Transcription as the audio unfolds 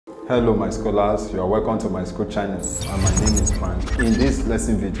Hello my scholars, you are welcome to my school channel and my name is Frank. In this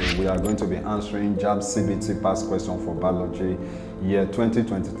lesson video, we are going to be answering JAMB CBT past question for biology year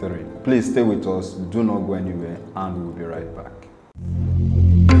 2023. Please stay with us, do not go anywhere, and we will be right back.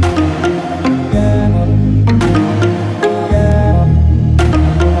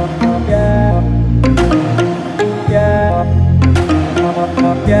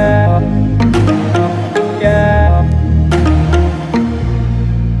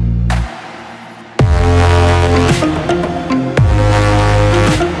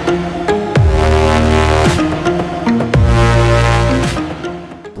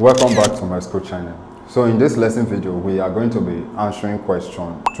 Welcome back to my school channel. So in this lesson video, we are going to be answering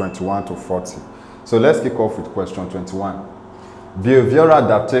question 21 to 40. So let's kick off with question 21. Behavioral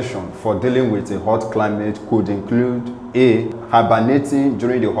adaptation for dealing with a hot climate could include A. Hibernating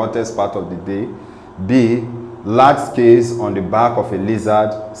during the hottest part of the day, B. Large scales on the back of a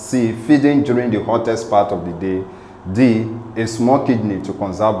lizard, C. Feeding during the hottest part of the day, D. A small kidney to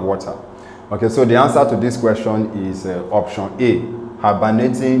conserve water. Okay, so the answer to this question is option A.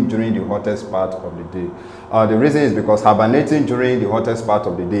 Hibernating during the hottest part of the day. The reason is because hibernating during the hottest part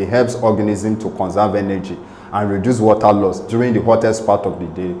of the day helps organisms to conserve energy and reduce water loss during the hottest part of the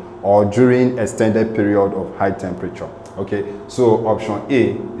day or during extended period of high temperature. Okay, so option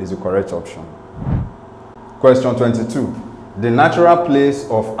A is the correct option. Question 22. The natural place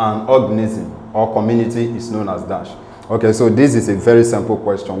of an organism or community is known as dash. Okay, so this is a very simple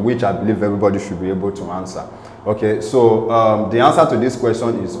question which I believe everybody should be able to answer. Okay, so the answer to this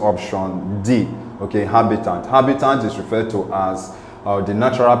question is option D. Okay, habitat. Habitat is referred to as the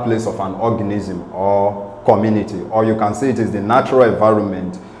natural place of an organism or community, or you can say it is the natural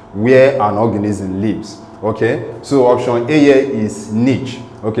environment where an organism lives. Okay, so option A here is niche.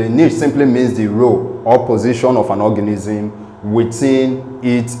 Okay, niche simply means the role or position of an organism within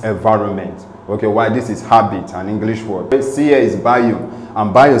its environment. Okay, why this is habit, an English word. C here is biome,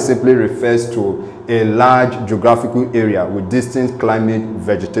 and biome simply refers to a large geographical area with distinct climate,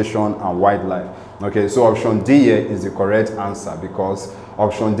 vegetation, and wildlife. Okay, so option D here is the correct answer because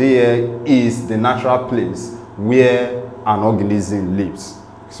option D here is the natural place where an organism lives.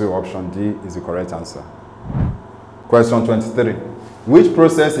 So option D is the correct answer. Question 23. Which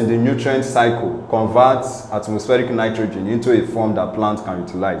process in the nutrient cycle converts atmospheric nitrogen into a form that plants can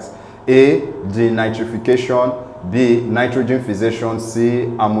utilize? A. Denitrification, B. Nitrogen fixation, C.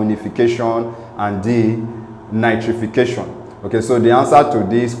 ammonification, and D. Nitrification. Okay, so the answer to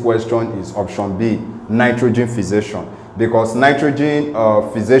this question is option B, nitrogen fixation, because nitrogen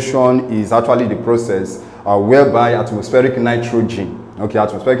fixation is actually the process whereby atmospheric nitrogen,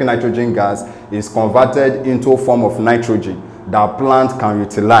 atmospheric nitrogen gas is converted into a form of nitrogen that plant can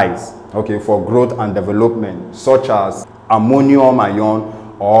utilize, for growth and development, such as ammonium ion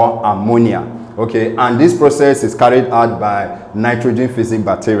or ammonia. Okay, and this process is carried out by nitrogen-fixing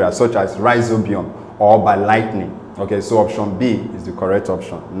bacteria such as rhizobium or by lightning. Okay, so option B is the correct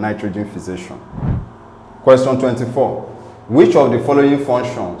option, nitrogen fixation. Question 24. Which of the following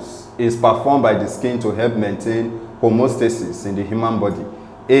functions is performed by the skin to help maintain homeostasis in the human body?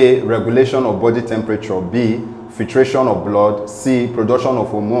 A. Regulation of body temperature, B. Filtration of blood, C. Production of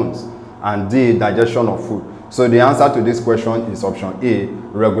hormones, and D. Digestion of food. So the answer to this question is option A,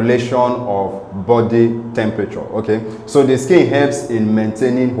 regulation of body temperature. Okay, so the skin helps in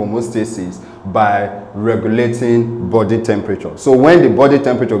maintaining homeostasis by regulating body temperature. So when the body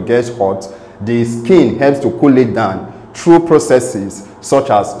temperature gets hot, the skin helps to cool it down through processes such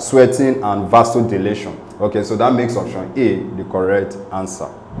as sweating and vasodilation. Okay, so that makes option A the correct answer.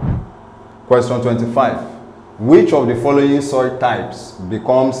 Question 25. Which of the following soil types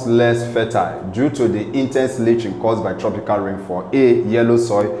becomes less fertile due to the intense leaching caused by tropical rainfall? A. Yellow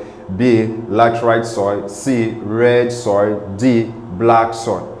soil, B. Laterite soil, C. Red soil, D. Black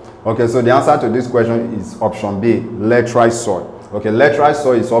soil. Okay, so the answer to this question is option B, laterite soil. Okay, laterite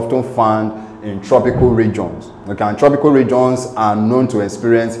soil is often found in tropical regions. Okay, and tropical regions are known to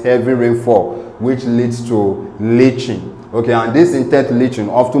experience heavy rainfall, which leads to leaching. Okay, and this intense leaching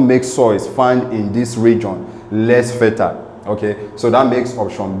often makes soils found in this region less fertile. Okay, so that makes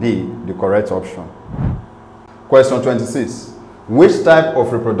option B the correct option. Question 26. Which type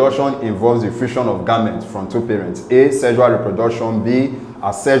of reproduction involves the fusion of gametes from two parents? A. Sexual reproduction, B.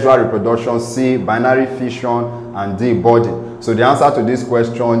 Asexual reproduction, C. Binary fission, and D. Budding. So the answer to this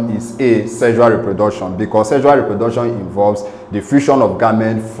question is A. Sexual reproduction, because sexual reproduction involves the fusion of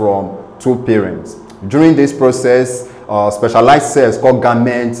gametes from two parents. During this process, specialized cells called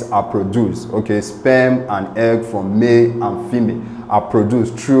gametes are produced. Okay, sperm and egg from male and female are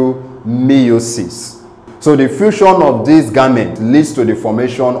produced through meiosis. So the fusion of this gamete leads to the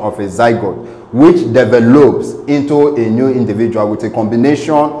formation of a zygote, which develops into a new individual with a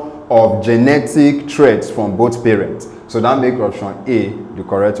combination of genetic traits from both parents. So that makes option A the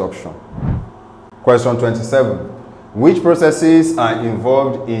correct option. Question 27. Which processes are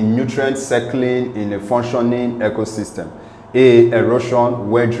involved in nutrient cycling in a functioning ecosystem? A.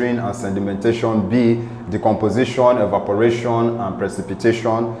 Erosion, weathering and sedimentation. B. Decomposition, evaporation and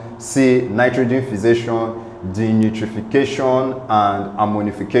precipitation. C. Nitrogen fixation, denitrification and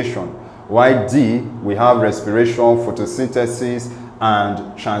ammonification. While D, we have respiration, photosynthesis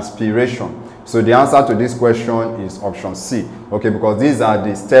and transpiration. So the answer to this question is option C, okay, because these are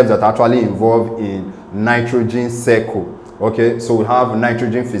the steps that are actually involved in nitrogen cycle. Okay, so we have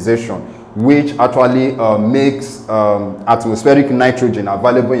nitrogen fixation, which actually makes atmospheric nitrogen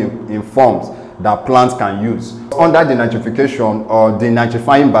available in forms that plants can use. Under denitrification,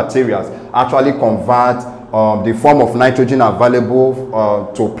 denitrifying bacteria actually convert the form of nitrogen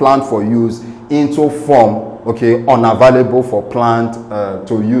available to plant for use into form, okay, unavailable for plant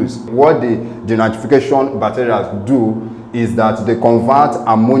to use. What the denitrification bacteria do is that they convert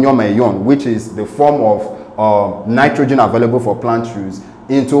ammonium ion, which is the form of nitrogen available for plant use,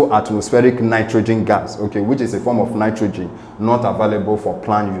 into atmospheric nitrogen gas, okay, which is a form of nitrogen not available for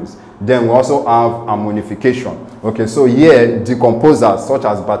plant use. Then we also have ammonification. Okay, so here decomposers such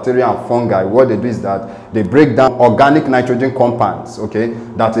as bacteria and fungi, what they do is that they break down organic nitrogen compounds, okay,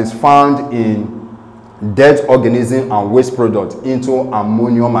 that is found in dead organism and waste product into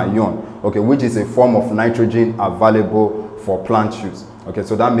ammonium ion, okay, which is a form of nitrogen available for plant use. Okay,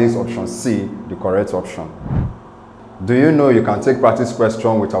 so that makes option C the correct option. Do you know you can take practice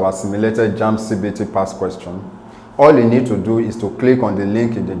question with our simulated JAMB CBT past question? All you need to do is to click on the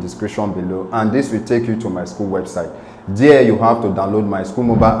link in the description below, and this will take you to Myschool website. There you have to download Myschool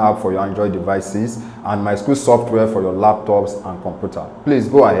mobile app for your Android devices and Myschool software for your laptops and computer. Please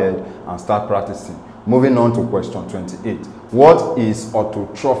go ahead and start practicing. Moving on to question 28. What is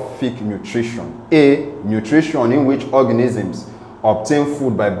autotrophic nutrition? A. Nutrition in which organisms obtain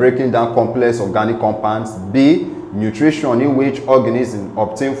food by breaking down complex organic compounds. B. Nutrition in which organisms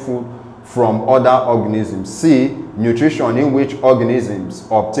obtain food from other organisms. C. Nutrition in which organisms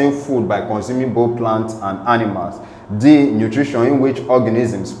obtain food by consuming both plants and animals. D. Nutrition in which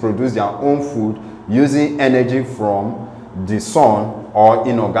organisms produce their own food using energy from the sun or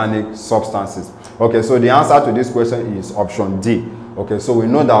inorganic substances. Okay, so the answer to this question is option D. Okay, so we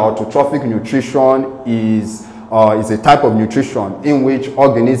know that autotrophic nutrition is a type of nutrition in which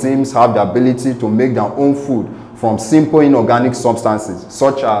organisms have the ability to make their own food from simple inorganic substances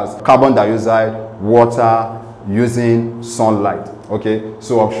such as carbon dioxide, water, using sunlight. Okay,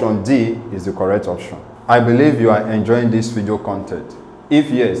 so option D is the correct option. I believe you are enjoying this video content. If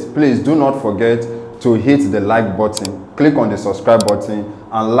yes, please do not forget to hit the like button, click on the subscribe button,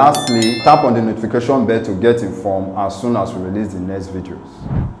 and lastly, tap on the notification bell to get informed as soon as we release the next videos.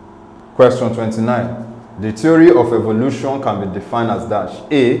 Question 29. The theory of evolution can be defined as dash.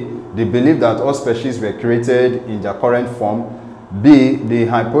 A. The belief that all species were created in their current form. B. The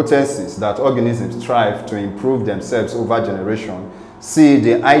hypothesis that organisms strive to improve themselves over generation. C.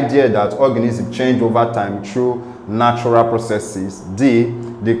 The idea that organisms change over time through natural processes. D.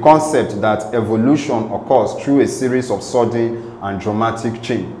 The concept that evolution occurs through a series of sudden and dramatic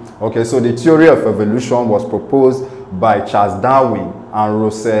change. Okay, so the theory of evolution was proposed by Charles Darwin and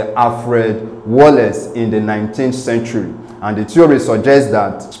Russell Alfred Wallace in the 19th century. And the theory suggests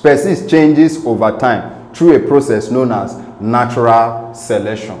that species changes over time through a process known as natural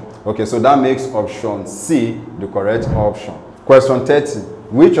selection. Okay, so that makes option C the correct option. Question 30.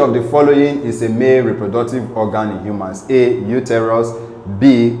 Which of the following is a male reproductive organ in humans? A. Uterus.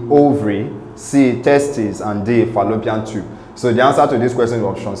 B. Ovary. C. Testes. And D. Fallopian tube. So the answer to this question is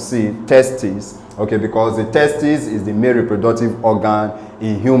option C. Testes. Okay, because the testes is the male reproductive organ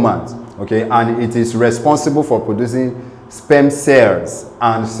in humans. Okay, and it is responsible for producing sperm cells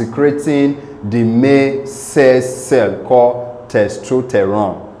and secreting the male sex cell called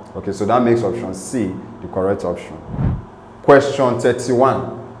testosterone. Okay, so that makes option C the correct option. Question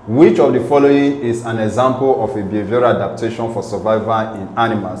 31. Which of the following is an example of a behavioral adaptation for survival in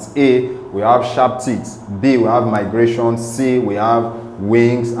animals? A. We have sharp teeth. B. We have migration. C. We have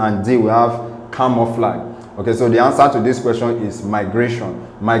wings. And D. We have camouflage. Okay, so the answer to this question is migration.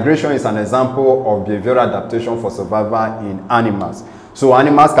 Migration is an example of behavioral adaptation for survival in animals. So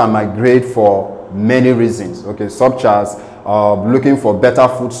animals can migrate for many reasons, okay, such as looking for better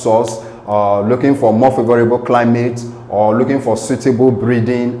food source, looking for more favorable climate, or looking for suitable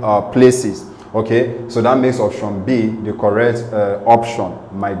breeding places. Okay, so that makes option B the correct option,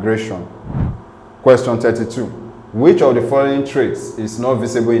 migration. Question 32. Which of the following traits is not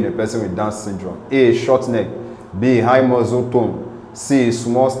visible in a person with Down syndrome? A. Short neck. B. High muscle tone. C.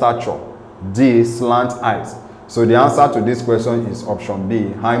 Small stature. D. Slant eyes. So the answer to this question is option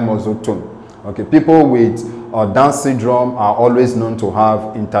B, high muscle tone. Okay, people with Down syndrome are always known to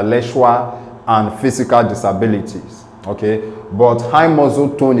have intellectual and physical disabilities. Okay, but high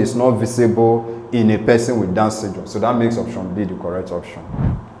muscle tone is not visible in a person with Down syndrome. So that makes option B the correct option.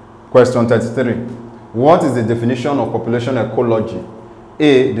 Question 33. What is the definition of population ecology?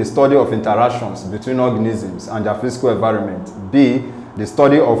 A. The study of interactions between organisms and their physical environment. B. The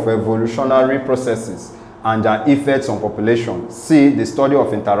study of evolutionary processes and their effects on population. C. The study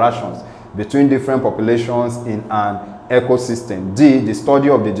of interactions between different populations in an ecosystem. D. The study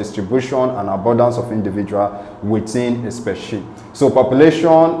of the distribution and abundance of individuals within a species. So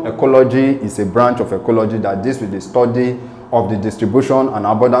population ecology is a branch of ecology that deals with the study of the distribution and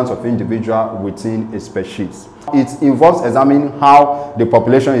abundance of individuals within a species. It involves examining how the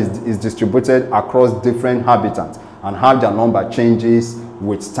population is distributed across different habitats and how their number changes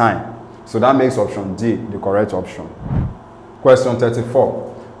with time. So that makes option D the correct option. Question 34.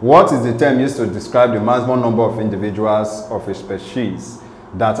 What is the term used to describe the maximum number of individuals of a species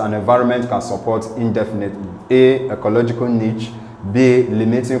that an environment can support indefinitely? A. Ecological niche. B.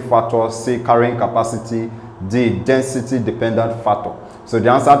 Limiting factor. C. Carrying capacity. D. Density dependent factor. So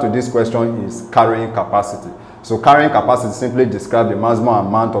the answer to this question is carrying capacity. So carrying capacity simply describes the maximum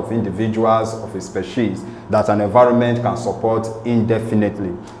amount of individuals of a species that an environment can support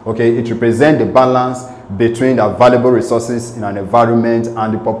indefinitely. Okay, it represents the balance between the available resources in an environment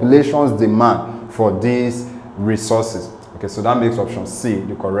and the population's demand for these resources. Okay, so that makes option C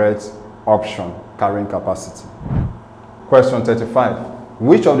the correct option, carrying capacity. Question 35.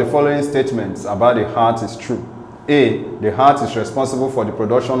 Which of the following statements about the heart is true? A. The heart is responsible for the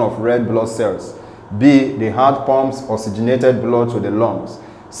production of red blood cells. B. The heart pumps oxygenated blood to the lungs.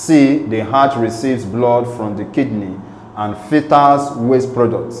 C. The heart receives blood from the kidney and filters waste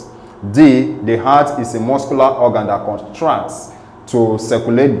products. D. The heart is a muscular organ that contracts to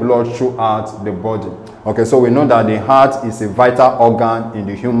circulate blood throughout the body. Okay, so we know that the heart is a vital organ in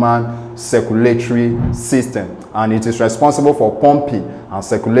the human circulatory system, and it is responsible for pumping and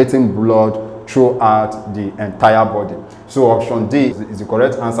circulating blood throughout the entire body. So option D is the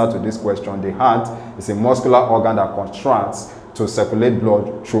correct answer to this question. The heart is a muscular organ that contracts to circulate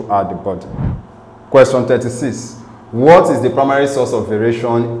blood throughout the body. Question 36. What is the primary source of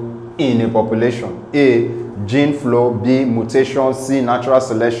variation in a population? A. Gene flow. B. Mutation. C. Natural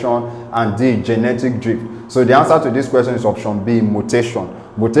selection. And D. Genetic drift. So the answer to this question is option B, mutation.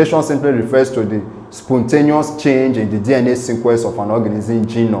 Mutation simply refers to the spontaneous change in the DNA sequence of an organism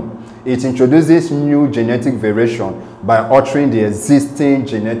genome. It introduces new genetic variation by altering the existing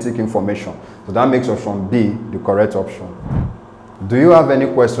genetic information. So that makes option B the correct option. Do you have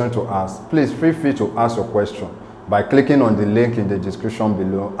any question to ask? Please feel free to ask your question by clicking on the link in the description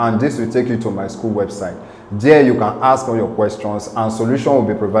below, and this will take you to my school website. There you can ask all your questions and solution will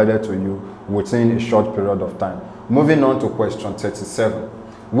be provided to you within a short period of time. Moving on to question 37.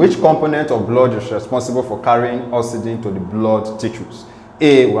 Which component of blood is responsible for carrying oxygen to the blood tissues?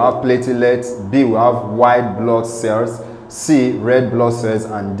 A. We have platelets. B. We have white blood cells. C. Red blood cells.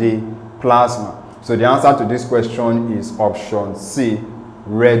 And D. Plasma. So the answer to this question is option C,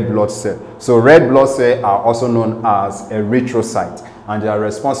 red blood cell. So red blood cells are also known as erythrocytes, and they are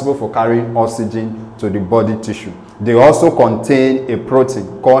responsible for carrying oxygen to the body tissue. They also contain a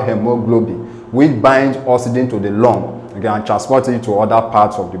protein called hemoglobin, which binds oxygen to the lung, again, and transports it to other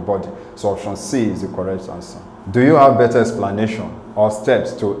parts of the body. So option C is the correct answer. Do you have better explanation or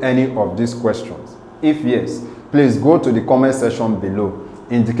steps to any of these questions? If yes, please go to the comment section below.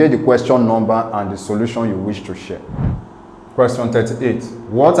 Indicate the question number and the solution you wish to share. Question 38.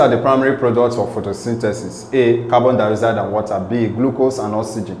 What are the primary products of photosynthesis? A. Carbon dioxide and water. B. Glucose and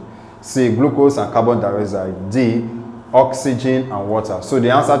oxygen. C. Glucose and carbon dioxide. D. Oxygen and water. So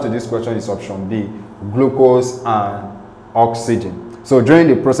the answer to this question is option B, glucose and oxygen. So during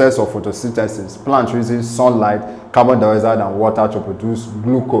the process of photosynthesis, plants uses sunlight, carbon dioxide and water to produce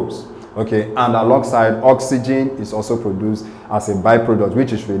glucose. Okay, and alongside, oxygen is also produced as a byproduct,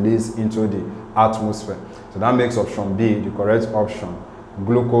 which is released into the atmosphere. So that makes option B the correct option,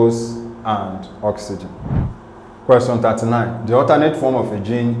 glucose and oxygen. Question 39. The alternate form of a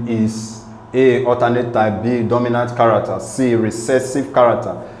gene is A. Alternate type. B. Dominant character. C. Recessive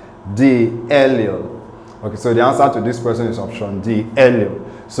character. D. Allele. Okay, so the answer to this question is option D, allele.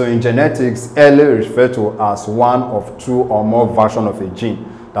 So in genetics, allele is referred to as one of two or more versions of a gene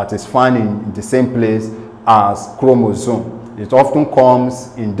that is found in the same place as chromosome. It often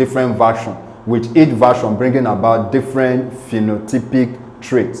comes in different versions with each version bringing about different phenotypic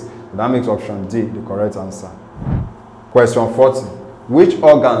traits. That makes option D the correct answer. Question 40. Which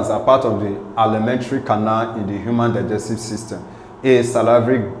organs are part of the alimentary canal in the human digestive system? A.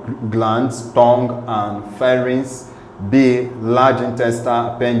 Salivary glands, tongue, and pharynx. B. Large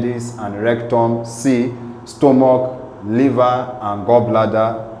intestine, appendix, and rectum. C. Stomach, liver, and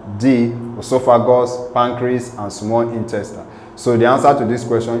gallbladder. D. Esophagus, pancreas, and small intestine. So the answer to this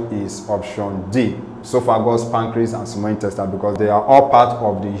question is option D. Esophagus, pancreas, and small intestine, because they are all part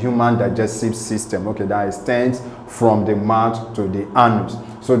of the human digestive system, okay, that extends from the mouth to the anus.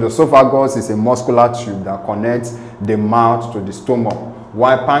 So the esophagus is a muscular tube that connects the mouth to the stomach,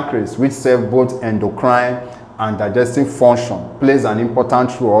 while pancreas, which serves both endocrine and digestive function, plays an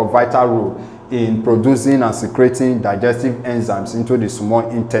important role or vital role in producing and secreting digestive enzymes into the small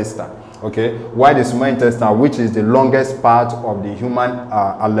intestine. Okay, while the small intestine, which is the longest part of the human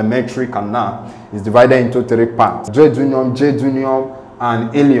alimentary canal, is divided into 3 parts: duodenum,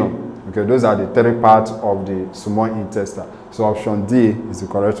 and ileum. Okay, those are the 3 parts of the small intestine. So option D is the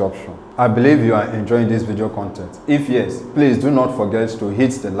correct option. I believe you are enjoying this video content. If yes, please do not forget to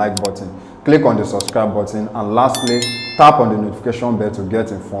hit the like button, click on the subscribe button, and lastly, tap on the notification bell to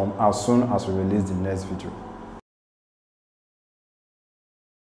get informed as soon as we release the next video.